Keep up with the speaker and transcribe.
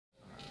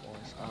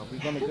We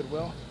going to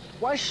Goodwill?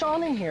 Why is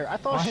Sean in here? I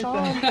thought Why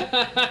Sean.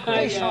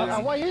 Hey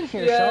Sean, why are you in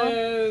here, Sean?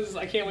 Yes,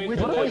 I can't wait With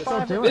for the this.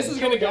 45 This is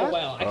gonna go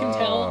well. I can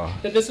tell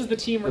that this is the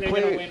team we're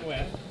gonna win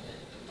with.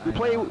 We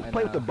play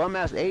with the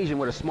bum-ass Asian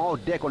with a small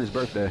dick on his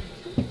birthday.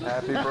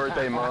 Happy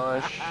birthday,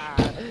 Mush.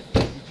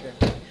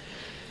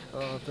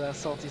 Oh, that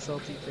salty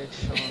bitch,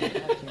 Sean. I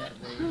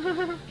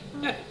can't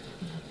wait.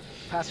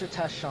 Pass your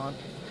test, Sean,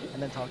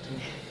 and then talk to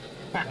me.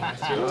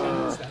 That's your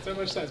test. That's how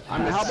much test.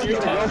 I'm helping you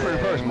go for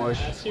first, Mush.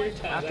 That's your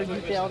test. After you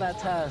fail that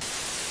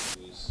test.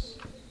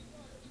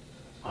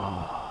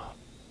 Oh.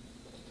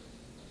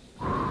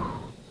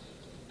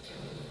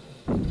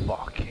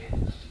 Fuck it.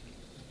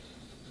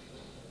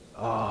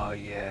 Oh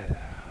yeah.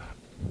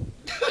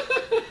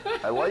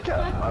 I like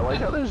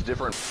how there's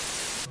different.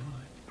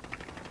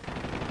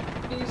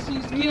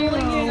 He's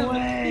killing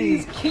him.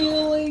 He's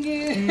killing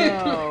it.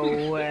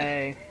 No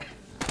way.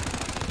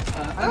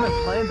 I haven't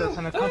played this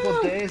in a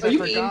couple days. Are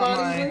you I forgot my...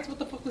 aimbotting? What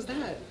the fuck was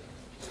that?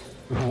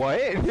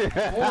 What?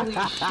 Holy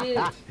shit.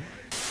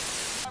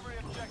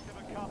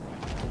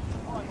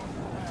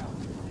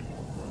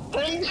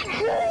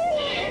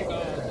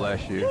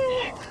 Bless you.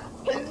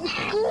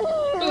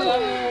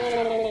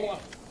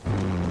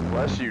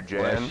 Bless you,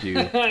 Jan. Bless you.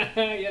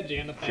 Yeah,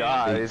 Jan the fan.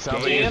 God, he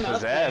sounds like he's Jan the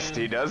possessed.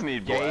 fan. He does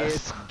need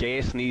blessed.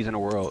 Gayest sneeze in the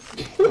world.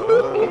 A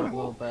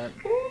little bit.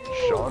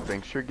 Sean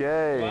thinks you're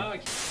gay. Wow.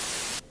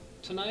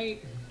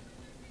 Tonight.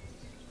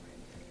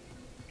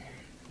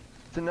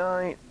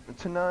 Tonight,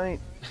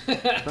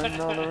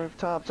 standing on the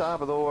rooftop,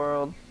 top of the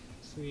world.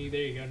 See,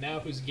 there you go. Now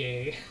who's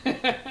gay?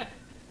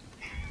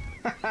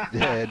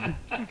 Dead.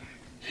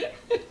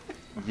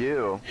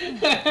 You.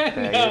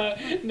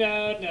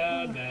 No.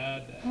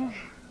 No.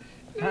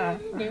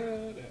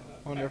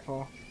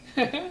 Wonderful.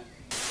 Pimp.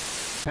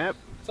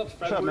 What's up, Fred?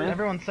 What's up, man?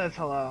 Everyone says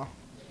hello.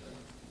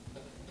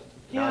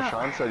 Yeah,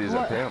 Sean said he's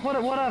a pimp. What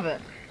of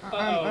it?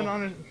 I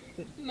don't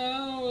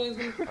No,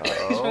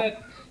 Uh-oh.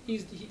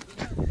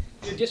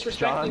 you're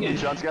disrespecting him.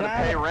 John's gotta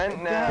pay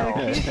rent now.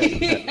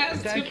 He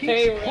has Dad to keeps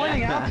pay rent.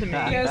 pointing out to me.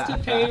 He has to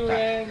pay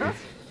rent.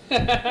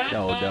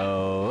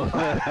 No.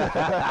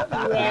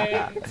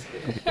 Rent.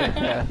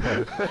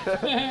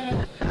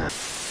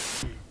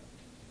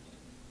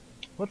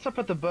 What's up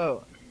with the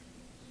boat?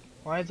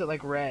 Why is it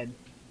like red?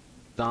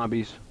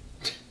 Zombies.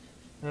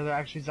 Are there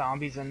actually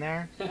zombies in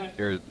there?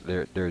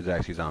 There's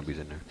actually zombies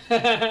in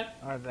there.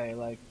 Are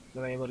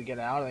they able to get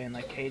out? Are they in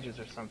like cages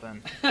or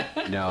something?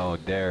 No,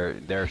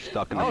 they're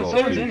stuck in the Oh, boat.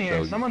 someone's too, in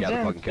here. So Someone's you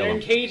gotta in. fucking kill They're in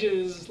them.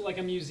 cages like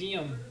a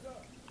museum.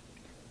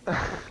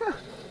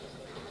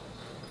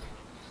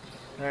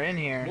 They're in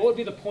here. What would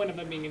be the point of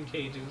them being in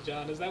cages,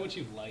 John? Is that what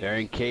you like? They're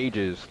in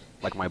cages,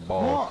 like my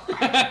balls. Well,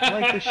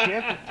 like the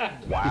ship.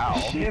 Wow.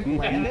 The ship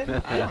landed?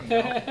 I don't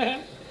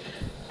know.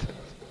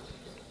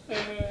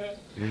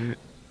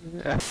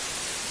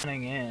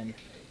 Running in.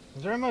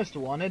 Is there a most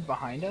wanted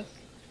behind us?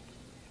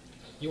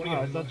 You want to Oh,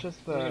 get is that just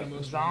you wanna the get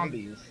most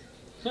zombies?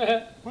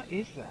 wanted? What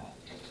is that?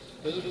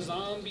 Those are the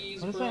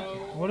zombies, What is bro.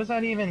 that? What does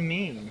that even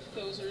mean?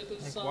 Those are the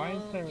Like, why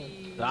is there-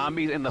 zombies.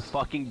 Zombies in the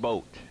fucking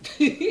boat.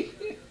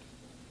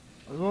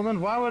 Well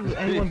then, why would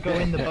anyone go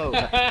in the boat?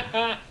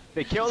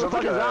 They killed the Sounds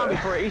like fucking a- zombie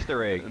for an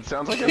Easter egg. It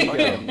sounds like a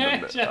fucking.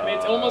 John,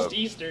 it's almost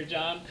Easter,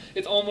 John.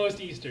 It's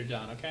almost Easter,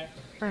 John, okay?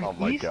 For an Oh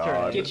my Easter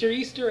God. egg. Get your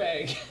Easter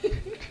egg.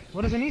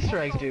 What does an Easter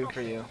egg do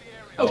for you?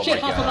 Oh, Oh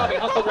shit, my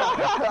hostile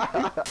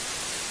God.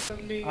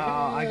 zombie. Oh,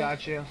 I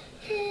got you.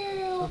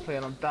 Hopefully I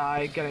don't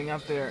die getting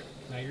up there.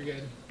 No, you're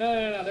good.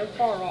 No, they're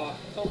far off.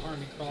 Don't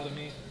army crawl to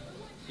me.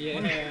 Yeah,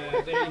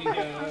 there you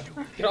go.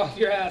 Get off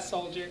your ass,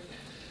 soldier.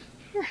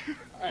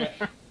 Alright,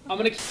 I'm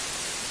gonna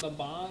the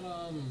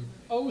bottom.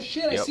 Oh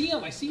shit, I Yep. see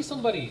him. I see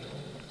somebody.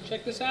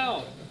 Check this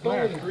out. Boom,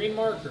 Where? green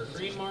marker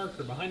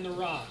behind the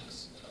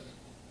rocks.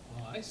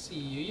 Oh, I see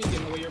you. You're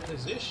giving away your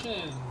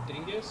position,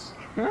 dingus.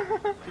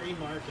 Green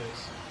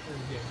Marcus.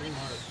 Yeah, green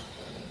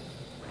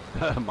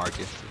mark.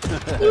 Marcus.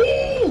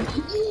 Ooh,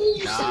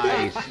 you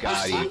Nice, see that?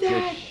 Scotty. You see Good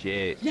that?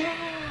 shit. Yeah.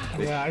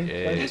 Yeah, I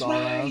shit. saw that.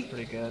 That was right.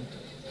 pretty good.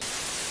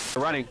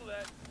 They're running.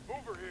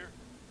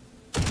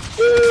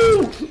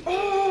 Ooh!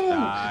 Oh,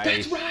 Nice.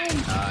 that's right.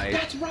 Nice.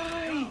 That's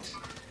right.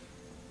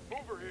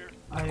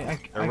 I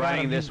They're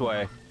running this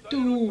way.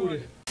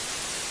 Dude.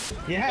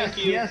 Yes,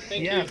 Thank you. yes,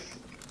 Thank yes. you.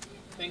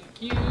 Thank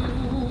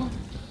you.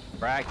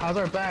 Brack. How's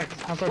our backs?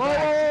 How's our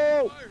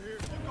backs? Whoa!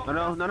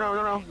 No.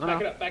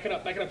 Back it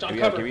up. John, Give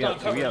me up, cover. give me John, up,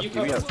 cover. You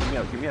cover.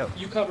 give me up.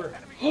 You cover.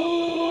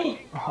 Oh!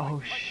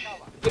 Oh, sh!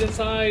 Get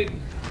inside.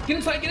 Get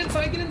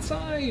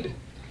inside.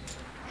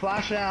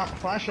 Flash out.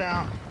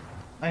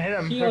 I hit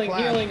him. They're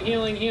flash.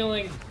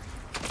 Healing.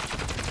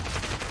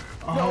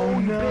 Oh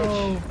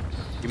no.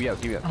 Give me up.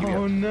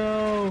 Oh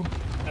no.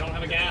 I don't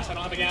have a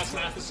gas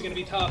mask. This is gonna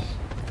be tough.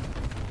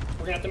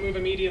 We're gonna have to move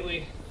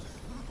immediately.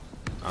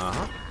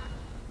 Uh-huh.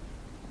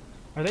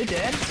 Are they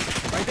dead?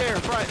 Right there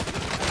in front.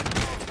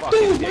 Fucking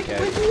Dude, my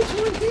dickhead. bullets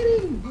weren't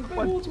hitting.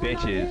 What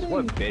bitches?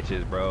 What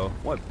bitches, bro?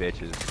 What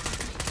bitches?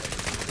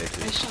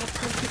 I shot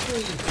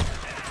perfectly.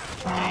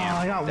 Oh,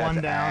 I got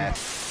one down.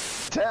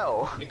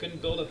 tell. They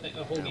couldn't build a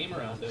whole game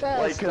around it.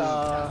 Like,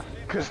 Bethesda.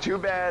 cause too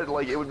bad.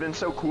 Like, it would've been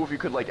so cool if you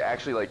could like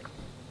actually like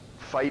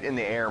fight in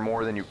the air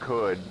more than you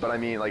could. But I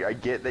mean, like, I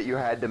get that you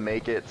had to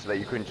make it so that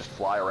you couldn't just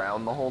fly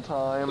around the whole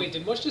time. Wait,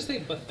 did Mush just say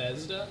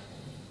Bethesda?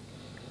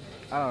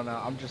 I don't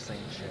know. I'm just saying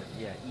shit.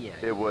 Yeah.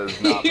 It was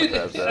not It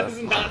Bethesda. is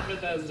not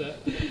Bethesda.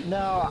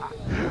 No,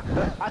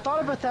 I thought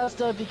of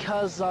Bethesda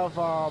because of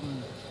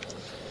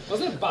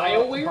Wasn't it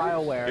BioWare?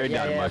 BioWare. You're yeah,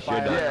 done, yeah, Mush, you're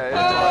BioWare. done. Yeah, it's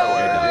Oh,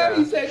 BioWare,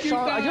 he yeah. said you're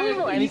Sean, I done. don't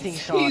know anything,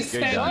 Sean. He You're said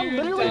done. Sean you're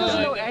literally done.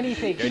 doesn't know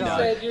anything, You're Sean. done.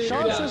 said you're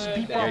Sean done. says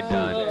beep You're bop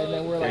done. boop, and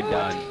then we're You're like,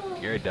 done.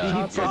 You're done.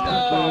 Sean says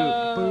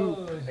done.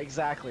 boop boop.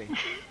 Exactly.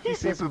 He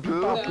says Beep, beep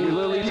boop, bop boop. You boop.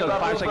 literally took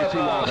 5 seconds too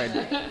long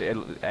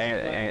Done.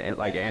 and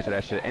like answer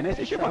that shit. And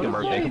it's your fucking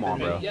birthday. Come on,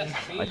 bro. Yes,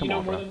 see, Like, you come know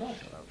on, more bro. than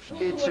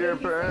Mush. It's your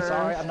birthday.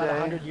 Sorry, I'm not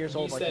 100 years He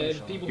old like you, said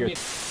Sean. people You're-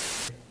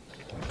 get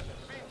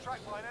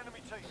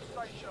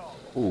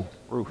Ooh,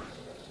 roof.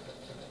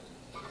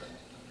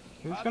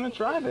 Who's gonna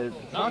drive it?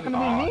 It's not Not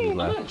gonna me. be I'm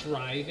me. not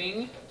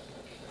driving.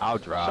 I'll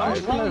drive.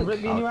 Sean's gonna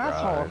rip me a new I'll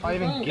asshole drive. if I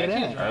even Drunk, get I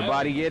can't in. drive.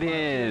 Everybody get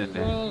in.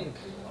 Drunk.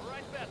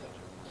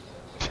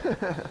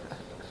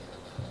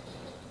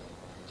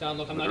 John,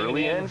 look, I'm not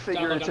Literally even in. and John,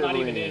 look, I'm not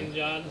even figuratively. in,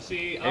 John.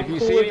 See, I'm If you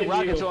cooler see any than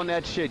rockets you. on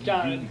that shit,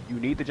 John. you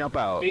need to jump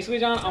out. Basically,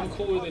 John, I'm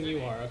cooler than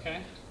you are,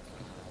 okay?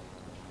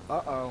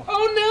 Uh-oh.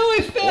 Oh no,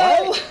 I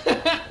fell!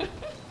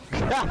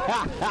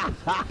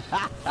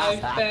 I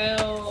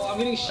fell. I'm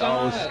getting Oh,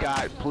 shot.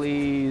 Scott,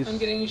 please. I'm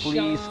getting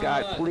please, shot.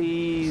 Scott,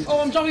 please.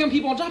 Oh, I'm dropping on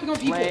people. I'm dropping on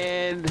people.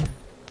 Land.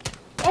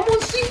 I'm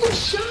on single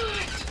shot.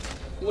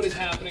 What is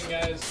happening,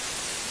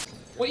 guys?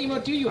 What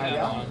emote do you have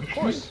on? Of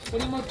course.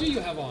 What emote do you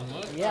have on?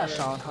 What? Yeah,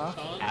 Sean, huh?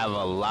 Sean? I have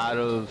a lot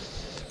of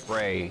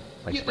spray.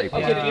 Like Yeah, spray okay,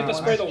 paint. then you have to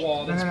spray the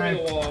wall. Then And then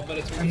spray the wall, but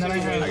it's And then I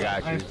have, I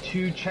got I you. have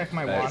to check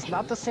my It's watch. It's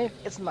not the same.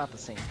 It's not the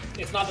same.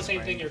 It's not the same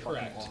Spraying thing. You're the fucking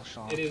correct. wall,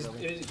 Sean, It is.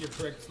 really. It is. You're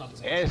correct. It's not the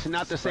same. It's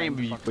not the same,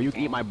 but you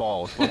can eat my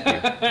balls. Fuck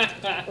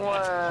you.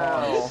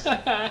 Wow.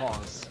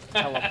 Pause.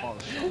 Hella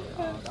pause, Sean.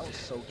 That was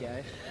so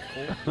gay.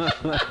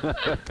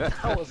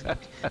 That was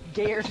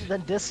gayer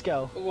than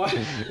disco. What?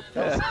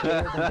 That was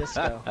gayer than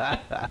disco.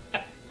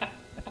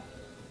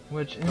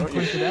 Which,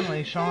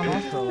 coincidentally, Sean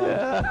also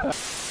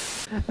loves.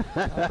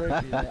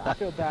 I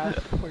feel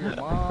bad for your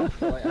mom,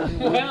 for like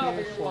everyone Well,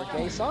 here, for a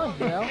gay son,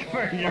 you know?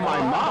 My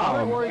I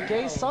mom. were a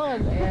gay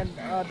son, and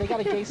they got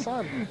a gay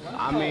son.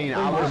 I mean,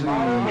 My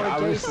mom were a gay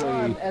obviously,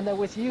 son, and then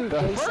with you, the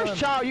gay first son.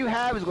 child you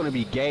have is going to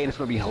be gay and it's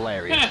going to be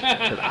hilarious.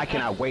 'Cause I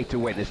cannot wait to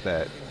witness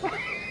that.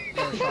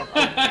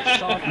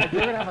 Sean,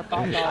 you're gonna have a thought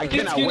I about It's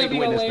cannot gonna wait be to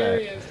witness that.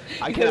 hilarious.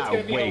 I It's cannot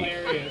gonna be wait.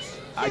 hilarious.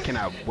 I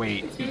cannot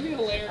wait. It's gonna be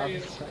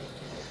hilarious.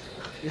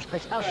 It's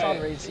like how Sean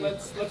Alright, raised you.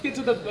 let's get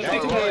to the. Let's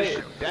get to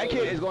the. That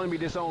kid is going to be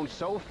disowned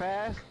so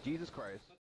fast. Jesus Christ.